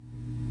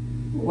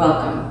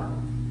welcome.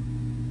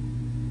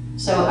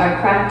 So our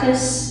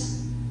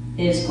practice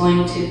is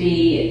going to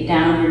be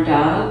downward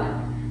dog,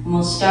 and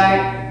we'll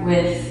start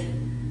with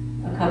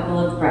a couple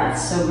of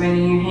breaths. So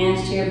bringing your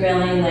hands to your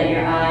belly, let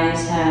your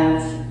eyes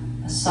have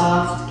a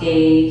soft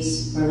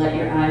gaze, or let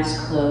your eyes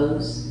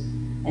close.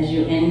 As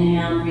you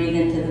inhale, breathe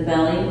into the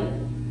belly,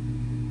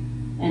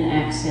 and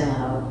exhale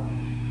out.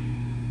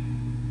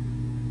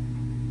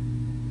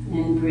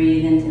 And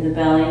breathe into the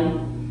belly,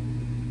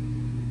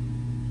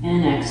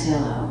 and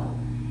exhale out.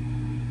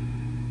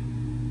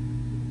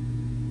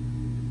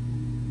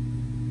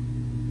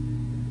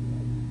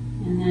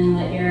 And then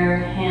let your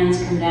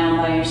hands come down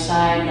by your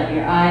side, let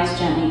your eyes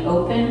gently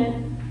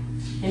open,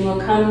 and we'll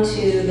come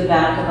to the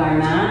back of our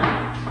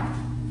mat.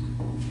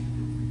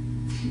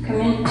 Come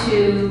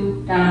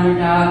into downward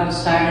dog, we'll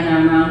start in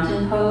our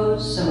mountain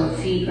pose, so our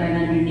feet right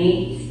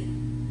underneath,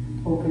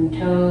 open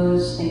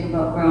toes, think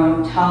about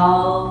growing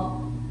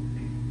tall.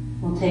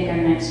 We'll take our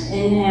next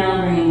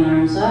inhale, bringing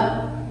arms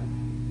up,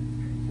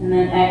 and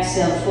then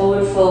exhale,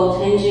 forward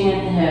fold, hinging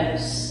at the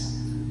hips.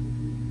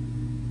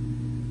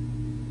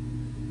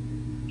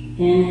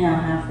 Inhale,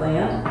 halfway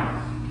up.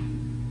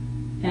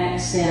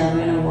 Exhale,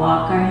 we're going to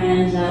walk our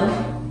hands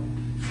out.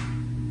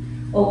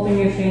 Open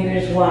your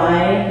fingers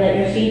wide. Let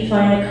your feet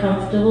find a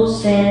comfortable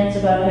stance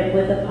about hip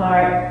width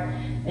apart.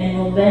 And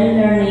we'll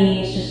bend our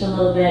knees just a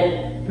little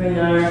bit. Bring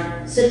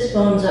our sits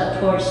bones up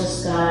towards the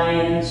sky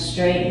and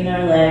straighten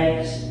our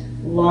legs.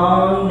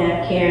 Long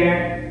neck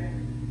here.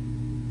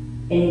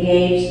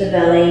 Engage the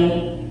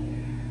belly.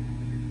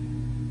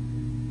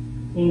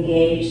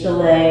 Engage the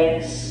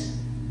legs.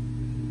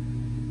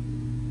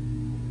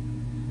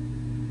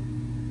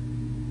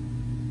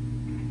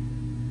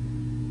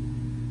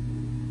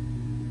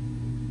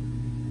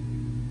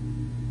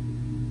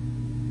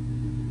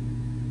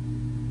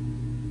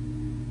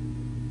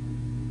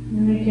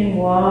 You can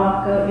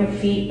walk out your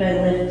feet by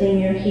lifting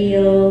your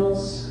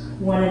heels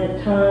one at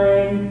a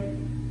time.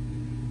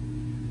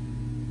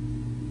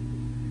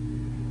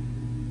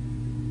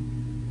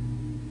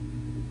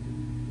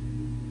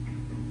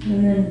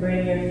 And then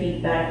bring your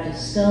feet back to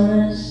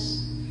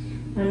stillness.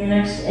 On your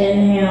next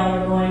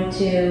inhale, we're going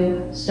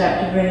to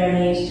start to bring our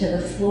knees to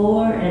the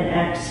floor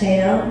and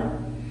exhale.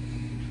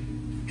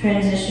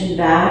 Transition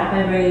back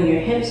by bringing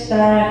your hips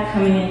back,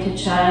 coming into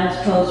child's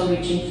pose,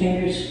 reaching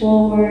fingers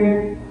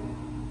forward.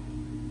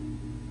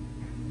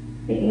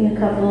 Taking a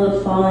couple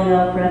of falling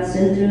out breaths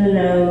in through the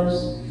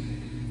nose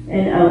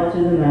and out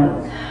through the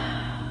mouth.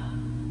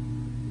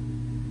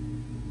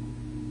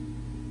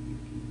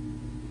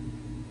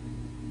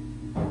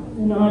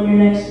 And on your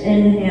next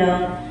inhale,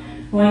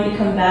 I'm going to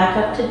come back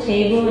up to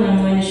table, and I'm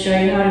going to show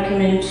you how to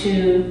come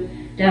into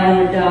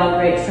downward dog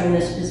right from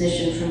this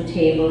position from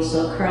table.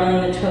 So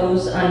curling the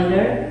toes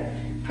under,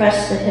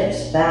 press the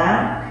hips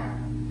back.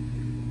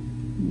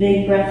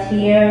 Big breath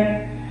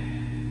here,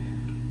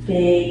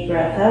 big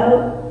breath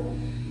out.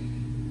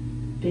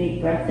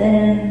 Big breath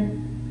in,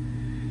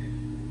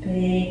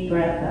 big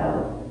breath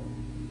out.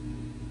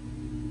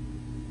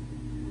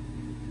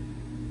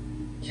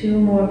 2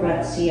 more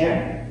breaths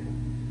here.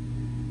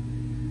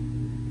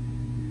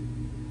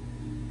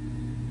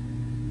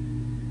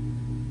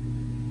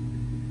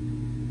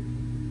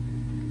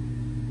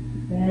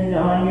 And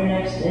on your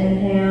next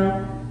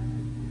inhale,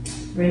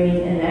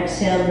 bringing an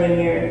exhale, bring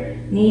your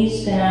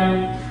knees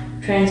down,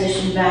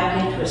 transition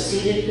back into a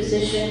seated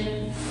position.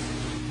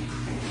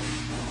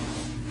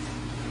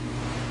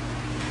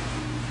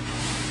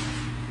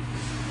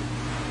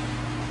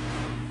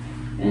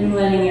 And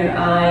letting your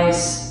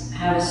eyes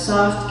have a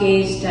soft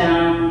gaze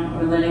down,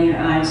 or letting your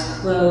eyes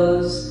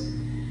close.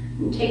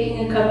 And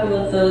taking a couple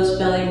of those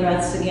belly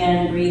breaths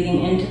again,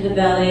 breathing into the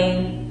belly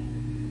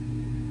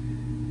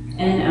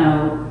and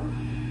out.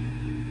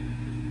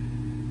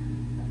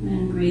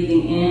 And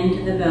breathing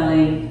into the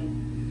belly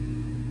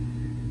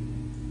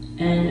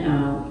and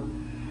out.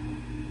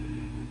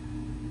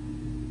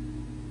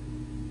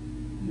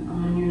 And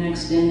on your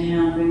next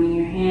inhale, bringing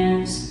your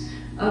hands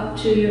up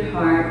to your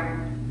heart.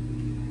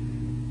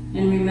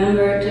 And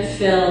remember to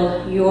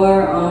fill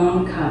your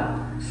own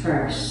cup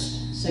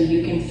first, so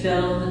you can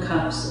fill the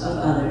cups of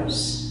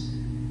others.